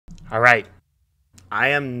Alright. I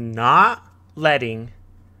am not letting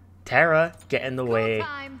Terra get in the way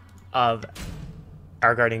of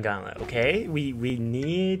our Guardian Gauntlet, okay? We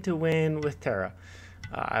need to win with Terra.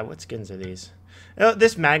 What skins are these? Oh,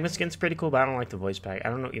 this Magma skin's pretty cool, but I don't like the voice pack. I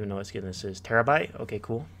don't even know what skin this is. Terrabyte? Okay,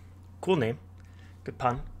 cool. Cool name. Good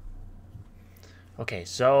pun. Okay,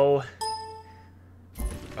 so...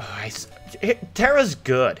 Terra's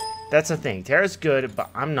good. That's the thing. Terra's good, but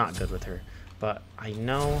I'm not good with her. But I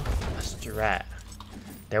know a strat.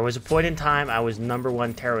 There was a point in time I was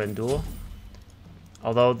 #1 Terra in duel.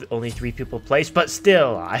 Although only 3 people placed, but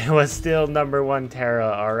still, I was still #1 Terra,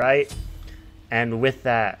 alright? And with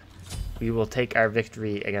that, we will take our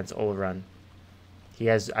victory against Olrun. He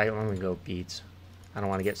has, I only go beads. I don't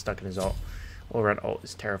want to get stuck in his ult. Olrun ult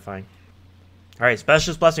is terrifying. Alright,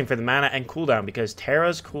 Specialist Blessing for the mana and cooldown, because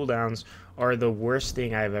Terra's cooldowns are the worst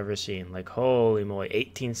thing I've ever seen. Like, holy moly,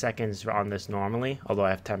 18 seconds on this normally, although I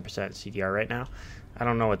have 10% CDR right now. I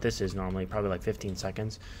don't know what this is normally, probably like 15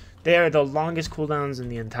 seconds. They are the longest cooldowns in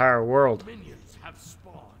the entire world.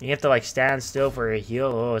 You have to like stand still for a heal.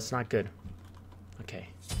 Oh, it's not good. Okay.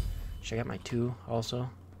 Should I get my 2 also?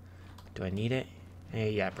 Do I need it?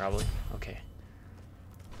 Yeah, probably. Okay.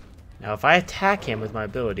 Now, if I attack him with my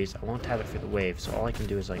abilities, I won't have it for the wave, so all I can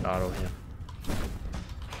do is like auto him.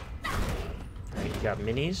 Alright, you got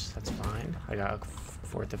minis. That's fine. I got a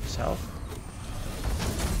 1/4 of his health.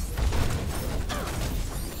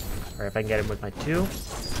 Alright, if I can get him with my 2,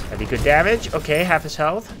 that'd be good damage. Okay, half his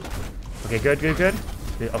health. Okay, good.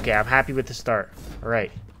 Okay, I'm happy with the start.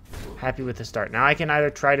 Alright, happy with the start. Now I can either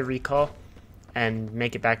try to recall and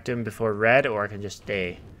make it back to him before red, or I can just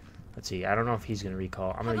stay. Let's see, I don't know if he's going to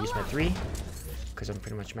recall. I'm going to use my 3, because I'm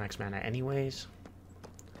pretty much max mana anyways.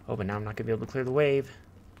 Oh, but now I'm not going to be able to clear the wave.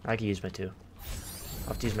 I can use my 2. I'll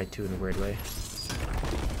have to use my 2 in a weird way.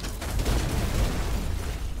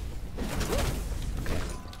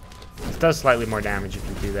 It does slightly more damage if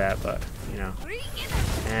you do that, but, you know.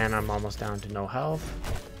 And I'm almost down to no health.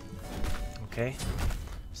 Okay.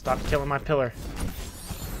 Stop killing my pillar.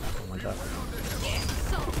 Oh my god.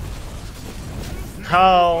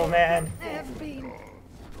 Oh, man.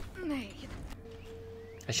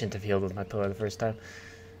 I shouldn't have healed with my pillar the first time.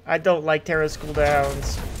 I don't like Terra's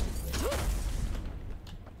cooldowns.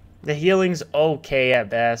 The healing's okay at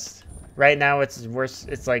best. Right now it's worse.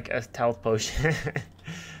 It's like a health potion.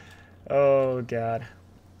 Oh god.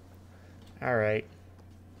 Alright.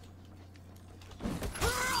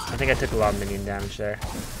 I think I took a lot of minion damage there.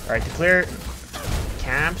 Alright, to clear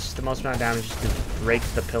camps, the most amount of damage is to break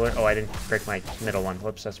the pillar. Oh, I didn't break my middle one.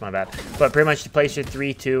 Whoops, that's my bad. But pretty much to place your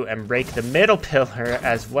 3-2 and break the middle pillar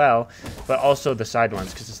as well, but also the side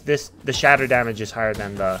ones, because the shatter damage is higher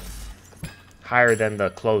than the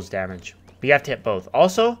close damage. But you have to hit both.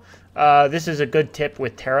 Also, this is a good tip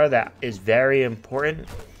with Terra that is very important.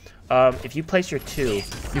 If you place your 2,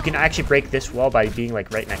 you can actually break this wall by being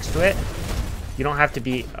like right next to it. You don't have to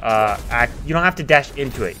be you don't have to dash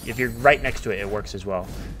into it. If you're right next to it, it works as well.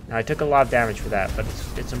 Now I took a lot of damage for that, but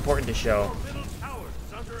it's important to show.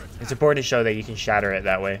 It's important to show that you can shatter it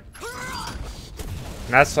that way. And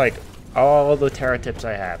that's like all the Terra tips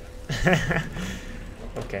I have.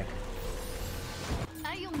 Okay.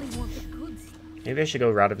 Maybe I should go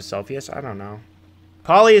Route of Aselphius. I don't know.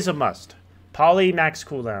 Poly is a must. Poly max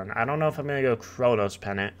cooldown. I don't know if I'm gonna go Chronos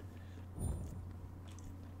Pennant.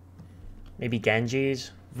 Maybe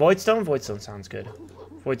Genji's. Voidstone? Voidstone sounds good.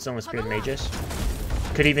 Voidstone with Spirit Magus.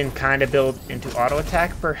 Could even kind of build into auto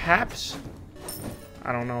attack, perhaps.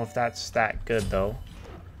 I don't know if that's that good though.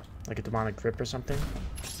 Like a Demonic Grip or something.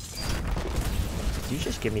 Did you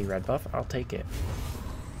just give me red buff? I'll take it.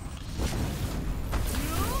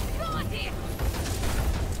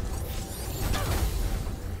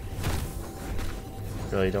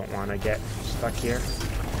 Really don't want to get stuck here.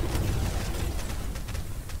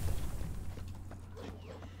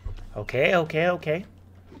 Okay.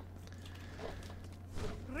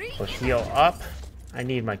 We'll heal up. I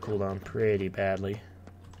need my cooldown pretty badly.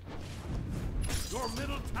 Your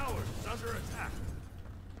middle tower is under attack.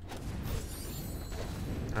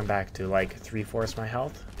 I'm back to like 3/4 my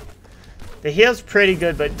health. The heal's pretty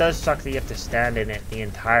good, but it does suck that you have to stand in it the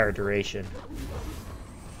entire duration.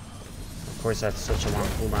 Of course, that's such a long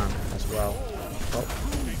cooldown as well. Oh.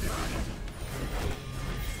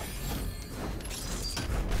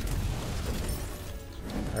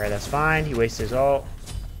 Alright, that's fine. He wastes his ult.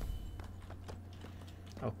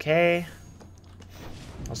 Okay.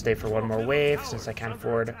 I'll stay for one more wave since I can't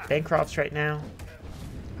afford Bancrofts right now.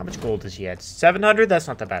 How much gold does he have? 700? That's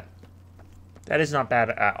not that bad. That is not bad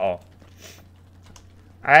at all.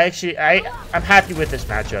 I'm happy with this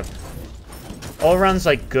matchup. All run's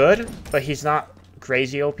like good, but he's not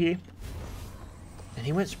crazy OP. And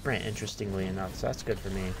he went sprint, interestingly enough, so that's good for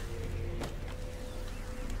me.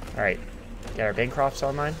 Alright, get our Bancrofts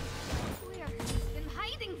online. Been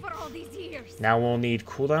hiding for all these years. Now we'll need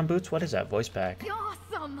cooldown boots. What is that? Voice pack.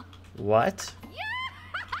 Awesome. What? Yeah!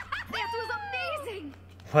 That was amazing.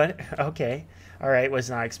 What? Okay. Alright, was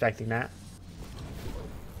not expecting that.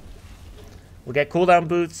 We'll get cooldown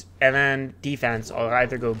boots, and then defense. I'll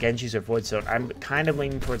either go Genji's or Voidstone. I'm kind of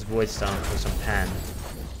leaning towards Voidstone for some pen.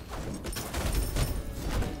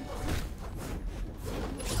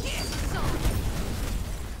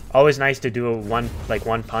 Always nice to do a one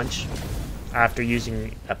punch after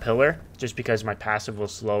using a pillar, just because my passive will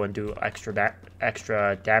slow and do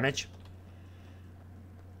extra damage.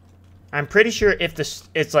 I'm pretty sure if this,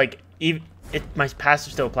 it's like my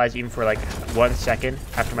passive still applies even for like 1 second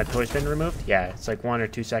after my pillar's been removed. Yeah, it's like 1 or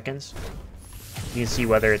 2 seconds. You can see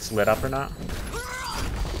whether it's lit up or not.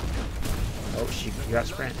 Oh, you got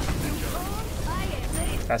sprint.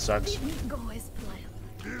 That sucks.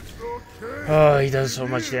 Oh, he does so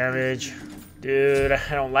much damage. Dude, I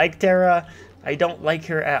don't like Terra. I don't like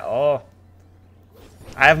her at all.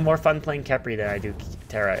 I have more fun playing Khepri than I do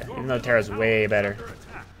Terra, even though Terra's way better.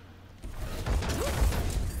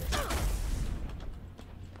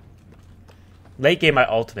 Late game, my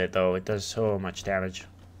ultimate, though, it does so much damage.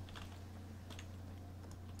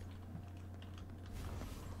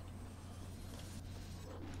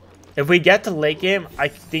 If we get to late game, I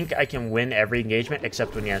think I can win every engagement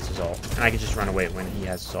except when he has his ult. And I can just run away when he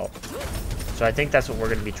has his ult. So I think that's what we're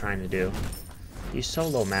going to be trying to do. He's so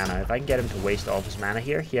low mana. If I can get him to waste all of his mana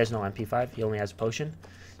here, he has no MP5. He only has a potion.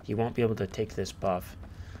 He won't be able to take this buff.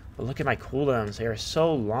 But look at my cooldowns. They are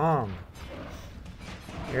so long.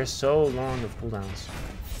 They are so long of cooldowns.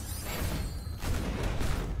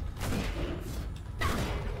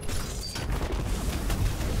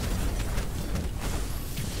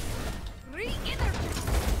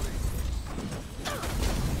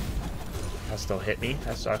 That still hit me.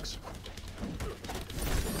 That sucks.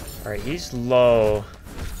 Alright, he's low.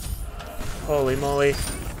 Holy moly.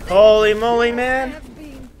 Holy moly, man!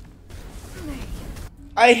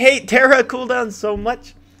 I hate Terra cooldowns so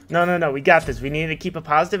much. No, we got this. We need to keep a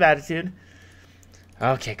positive attitude.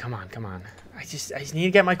 Okay, come on. I just need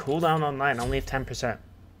to get my cooldown online. I only have 10%.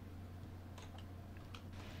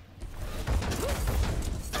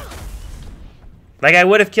 Like, I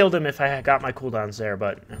would have killed him if I had got my cooldowns there,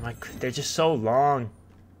 but I'm like, they're just so long.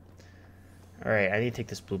 Alright, I need to take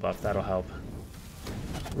this blue buff. That'll help.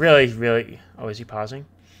 Really. Oh, is he pausing?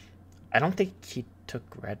 I don't think he took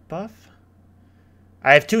red buff.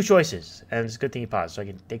 I have 2 choices, and it's a good thing he paused, so I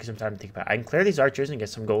can take some time to think about it. I can clear these archers and get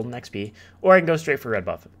some golden XP, or I can go straight for red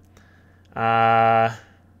buff.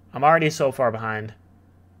 I'm already so far behind.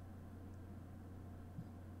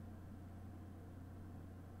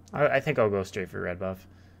 I think I'll go straight for red buff.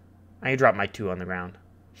 I can drop my 2 on the ground.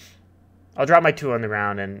 I'll drop my 2 on the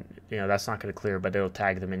ground, and you know that's not going to clear, but it'll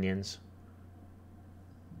tag the minions.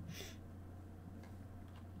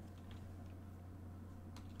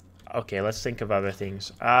 Okay, let's think of other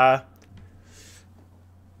things. I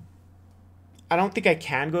don't think I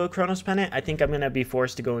can go a Chronos Pendant. I think I'm going to be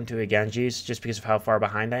forced to go into a Genji's just because of how far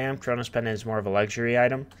behind I am. Chronos Pendant is more of a luxury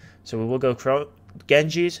item. So we will go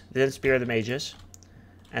Genji's, then Spear of the Mages.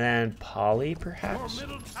 And then Poly, perhaps?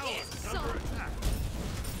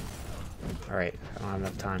 Alright, I don't have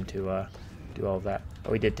enough time to do all of that.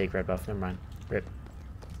 Oh, he did take red buff. Never mind. Rip.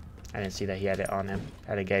 I didn't see that he had it on him.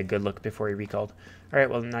 I had to get a good look before he recalled. Alright,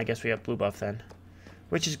 well, then I guess we have blue buff then.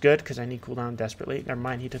 Which is good, because I need cooldown desperately. Never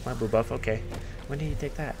mind, he took my blue buff. Okay. When did he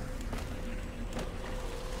take that?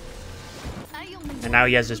 And now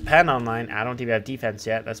he has his pen online. I don't even have defense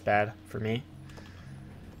yet. That's bad for me.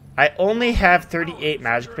 I only have 38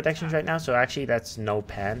 magic protections right now, so actually that's no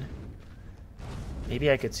pen. Maybe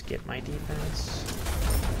I could skip my defense.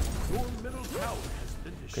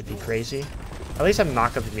 Could be crazy. At least I'm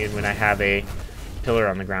knockup immune when I have a pillar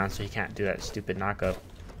on the ground, so he can't do that stupid knockup.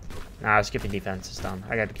 Nah, skipping defense is dumb.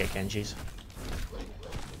 I gotta get Genji's.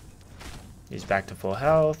 He's back to full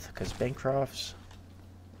health, because Bancrofts.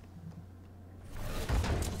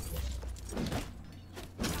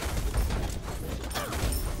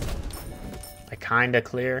 I kinda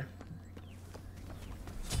clear.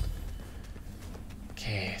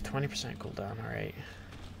 Okay, 20% cooldown, alright.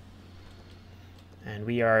 And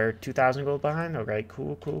we are 2,000 gold behind. Alright,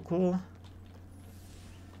 cool.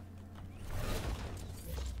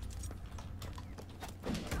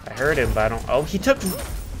 I heard him, but I don't... Oh, he took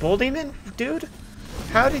Bull Demon? Dude?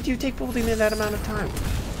 How did you take Bull Demon that amount of time?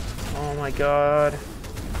 Oh my god.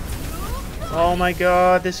 Oh my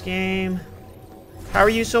god, this game. How are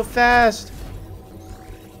you so fast?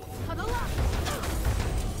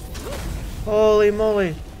 Holy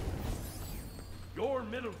moly.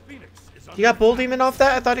 He got Bull Demon off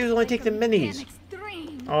that? I thought he was only taking the minis.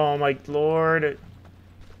 Oh my lord.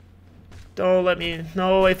 Don't let me...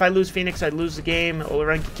 No, if I lose Phoenix, I'd lose the game.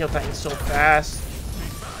 Olorun can kill Titans so fast.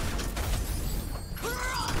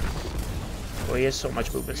 Oh, he has so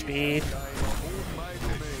much movement speed.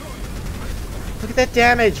 Look at that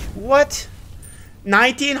damage. What?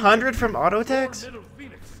 1900 from auto attacks?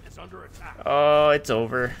 Oh, it's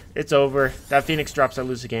over. It's over. That Phoenix drops, I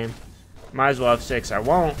lose the game. Might as well have 6. I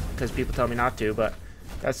won't, because people tell me not to, but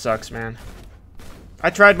that sucks, man. I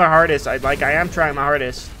tried my hardest. I am trying my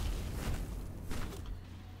hardest.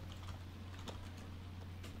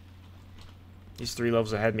 He's 3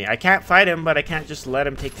 levels ahead of me. I can't fight him, but I can't just let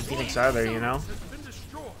him take the Phoenix either, you know?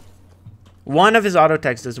 One of his auto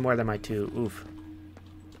attacks does more than my 2. Oof.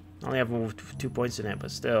 I only have 2 points in it, but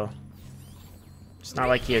still. It's not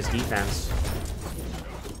like he has defense.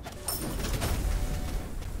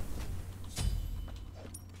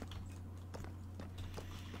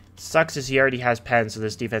 Sucks is he already has pen, so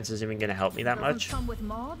this defense isn't even going to help me that much. Come with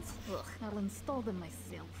mods? Ugh, I'll install them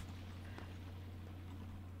myself.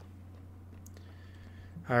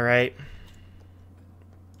 Alright.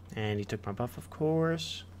 And he took my buff, of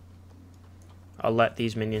course. I'll let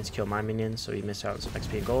these minions kill my minions, so he missed out on some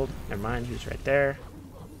XP and gold. Never mind, he was right there.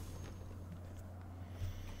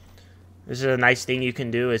 This is a nice thing you can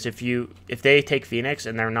do, is if they take Phoenix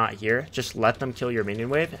and they're not here, just let them kill your minion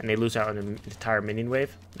wave, and they lose out on the entire minion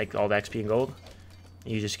wave, like all the XP and gold.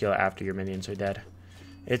 And you just kill it after your minions are dead.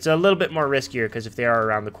 It's a little bit more riskier, because if they are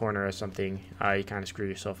around the corner or something, you kind of screw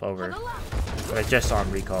yourself over. But I just saw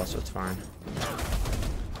him recall, so it's fine.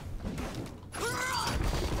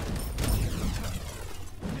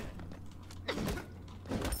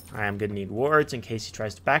 I am gonna need wards in case he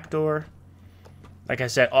tries to backdoor. Like I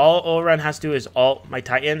said, all Olorun has to do is ult my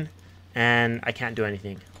Titan, and I can't do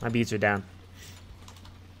anything. My beads are down.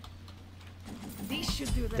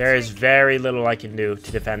 There is very little I can do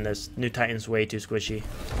to defend this. New Titan's way too squishy.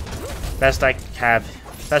 Best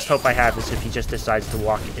hope I have is if he just decides to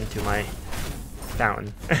walk into my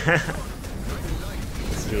fountain. Let's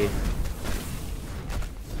see.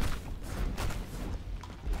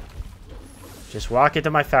 Just walk into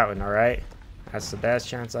my fountain, alright? That's the best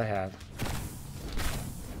chance I have.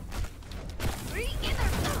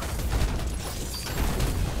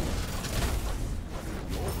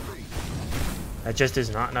 That just is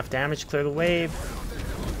not enough damage to clear the wave.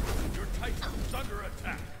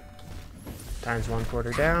 Times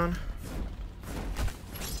 1/4 down.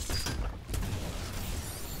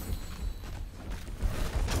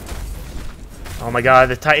 Oh my god,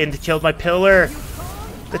 the Titan killed my pillar!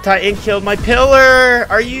 The Titan killed my pillar!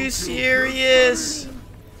 Are you serious?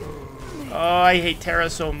 Oh, I hate Terra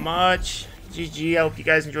so much. GG, I hope you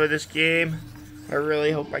guys enjoy this game. I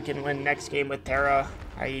really hope I can win next game with Terra.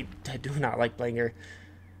 I do not like playing her.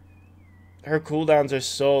 Her cooldowns are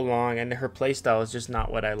so long, and her playstyle is just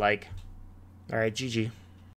not what I like. Alright, GG.